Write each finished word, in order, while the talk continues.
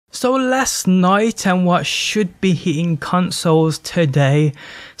So last night and what should be hitting consoles today,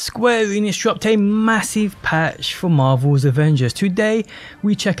 Square Enix dropped a massive patch for Marvel's Avengers. Today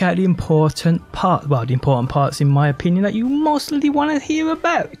we check out the important parts in my opinion that you mostly want to hear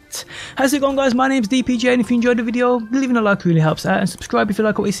about. How's it going guys, my name's DPJ and if you enjoyed the video, leaving a like really helps out and subscribe if you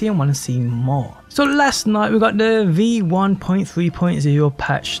like what you see and want to see more. So last night we got the v1.3.0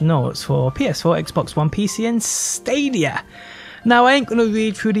 patch notes for PS4, Xbox One, PC and Stadia. Now I ain't going to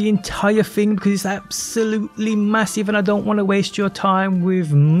read through the entire thing because it's absolutely massive and I don't want to waste your time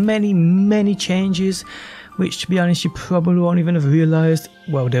with many changes, which to be honest you probably won't even have realised,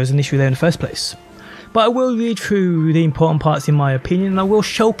 well, there was an issue there in the first place. But I will read through the important parts in my opinion and I will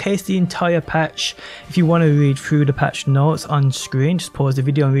showcase the entire patch. If you want to read through the patch notes on screen, just pause the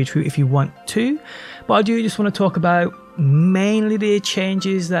video and read through if you want to. But I do just want to talk about mainly the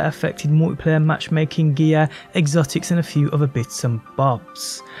changes that affected multiplayer matchmaking, gear, exotics and a few other bits and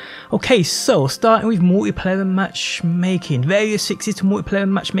bobs. Okay, so starting with multiplayer matchmaking, various fixes to multiplayer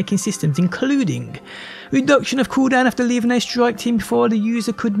matchmaking systems including reduction of cooldown after leaving a strike team before the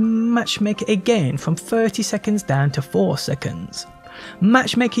user could matchmake again from 30 seconds down to 4 seconds.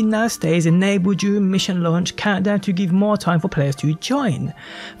 Matchmaking now stays enabled during mission launch countdown to give more time for players to join.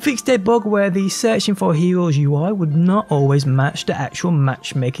 Fixed a bug where the searching for heroes UI would not always match the actual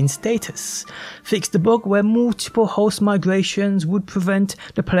matchmaking status. Fixed the bug where multiple host migrations would prevent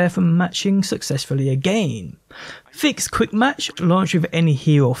the player from matching successfully again. Fixed quick match, launch with any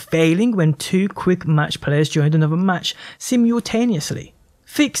hero failing when two quick match players joined another match simultaneously.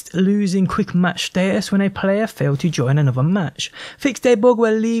 Fixed losing quick match status when a player failed to join another match. Fixed a bug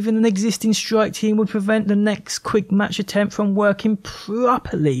where leaving an existing strike team would prevent the next quick match attempt from working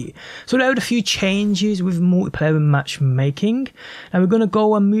properly. So there are a few changes with multiplayer matchmaking. Now we're going to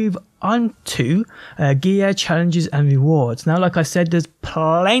go and move on to gear, challenges and rewards. Now like I said, there's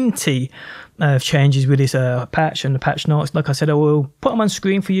plenty of changes with this patch and the patch notes. Like I said, I will put them on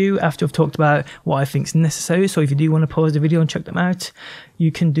screen for you after I've talked about what I think is necessary. So if you do want to pause the video and check them out,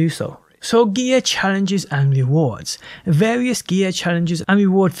 you can do so. So gear, challenges and rewards. Various gear, challenges and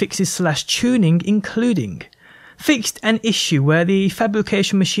reward fixes / tuning including fixed an issue where the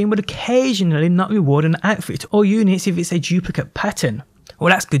fabrication machine would occasionally not reward an outfit or units if it's a duplicate pattern. Well,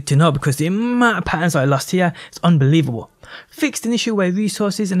 that's good to know because the amount of patterns I lost here is unbelievable. Fixed an issue where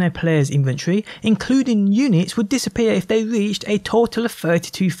resources in a player's inventory, including units, would disappear if they reached a total of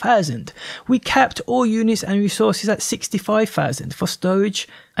 32,000. We capped all units and resources at 65,000 for storage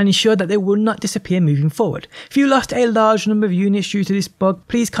and ensured that they would not disappear moving forward. If you lost a large number of units due to this bug,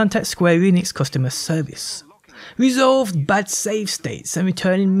 please contact Square Enix customer service. Resolved bad save states and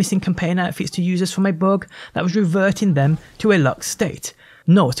returning missing campaign outfits to users from a bug that was reverting them to a locked state.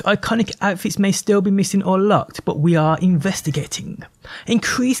 Note, iconic outfits may still be missing or locked, but we are investigating.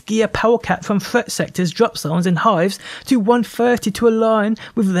 Increased gear power cap from threat sectors, drop zones and hives to 130 to align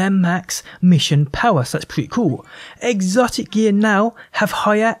with their max mission power, so that's pretty cool. Exotic gear now have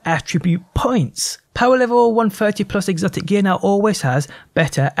higher attribute points. Power level 130 plus exotic gear now always has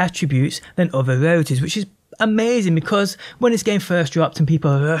better attributes than other rarities, which is amazing because when this game first dropped and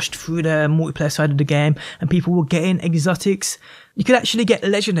people rushed through the multiplayer side of the game and people were getting exotics, you could actually get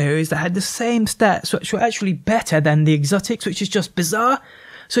legendaries that had the same stats which were actually better than the exotics, which is just bizarre.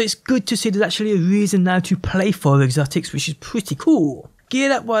 So it's good to see there's actually a reason now to play for exotics, which is pretty cool. Gear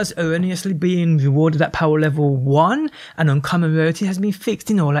that was erroneously being rewarded at power level 1 and uncommon rarity has been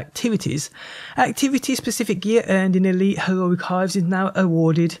fixed in all activities. Activity specific gear earned in elite heroic hives is now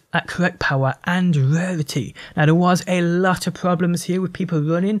awarded at correct power and rarity. Now there was a lot of problems here with people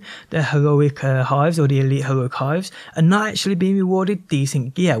running the heroic hives or the elite heroic hives and not actually being rewarded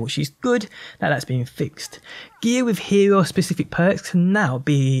decent gear, which is good that that's being fixed. Gear with hero specific perks can now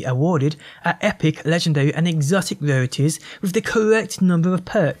be awarded at epic, legendary and exotic rarities with the correct number of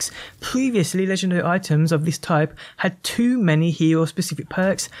perks. Previously, legendary items of this type had too many hero specific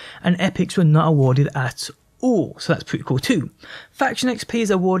perks and epics were not awarded at all, so that's pretty cool too. Faction XP is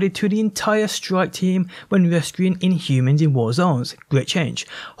awarded to the entire strike team when rescuing inhumans in war zones. Great change.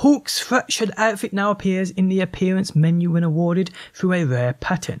 Hulk's fractured outfit now appears in the appearance menu when awarded through a rare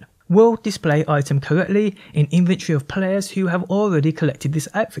pattern. Will display item correctly in inventory of players who have already collected this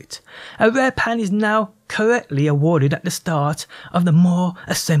outfit. A rare pan is now correctly awarded at the start of the More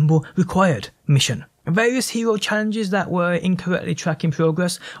Assemble Required mission. Various hero challenges that were incorrectly tracking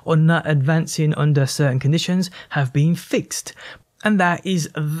progress or not advancing under certain conditions have been fixed. And that is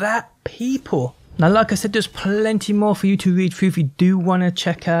that, people. Now like I said, there's plenty more for you to read through if you do want to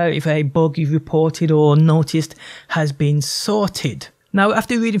check out if a bug you've reported or noticed has been sorted. Now,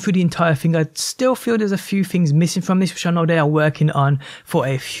 after reading through the entire thing, I still feel there's a few things missing from this, which I know they are working on for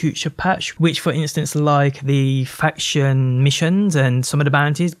a future patch, which for instance, like the faction missions and some of the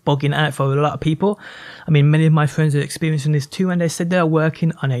bounties bugging out for a lot of people. I mean, many of my friends are experiencing this too, and they said they are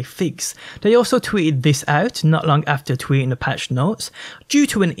working on a fix. They also tweeted this out not long after tweeting the patch notes. Due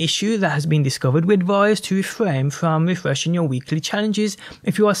to an issue that has been discovered, we advise to refrain from refreshing your weekly challenges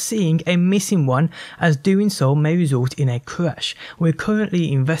if you are seeing a missing one, as doing so may result in a crash. We're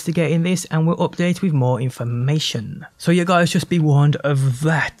currently investigating this and we'll update with more information. So yeah guys, just be warned of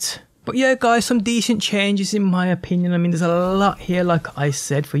that. But yeah guys, some decent changes in my opinion. I mean, there's a lot here, like I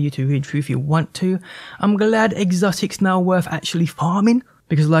said, for you to read through if you want to. I'm glad exotics now worth actually farming,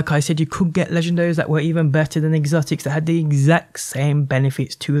 because like I said, you could get legendaries that were even better than exotics that had the exact same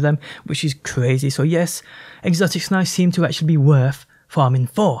benefits to them, which is crazy. So yes, exotics now seem to actually be worth farming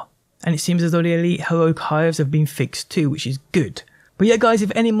for. And it seems as though the elite heroic hives have been fixed too, which is good. But yeah guys,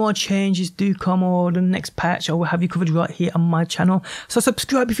 if any more changes do come or the next patch, I will have you covered right here on my channel. So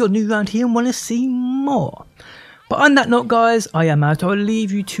subscribe if you're new around here and want to see more. But on that note guys, I am out. I will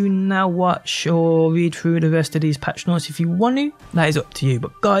leave you to now watch or read through the rest of these patch notes if you want to. That is up to you.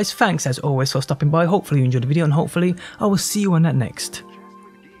 But guys, thanks as always for stopping by. Hopefully you enjoyed the video and hopefully I will see you on that next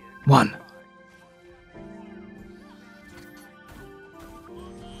one.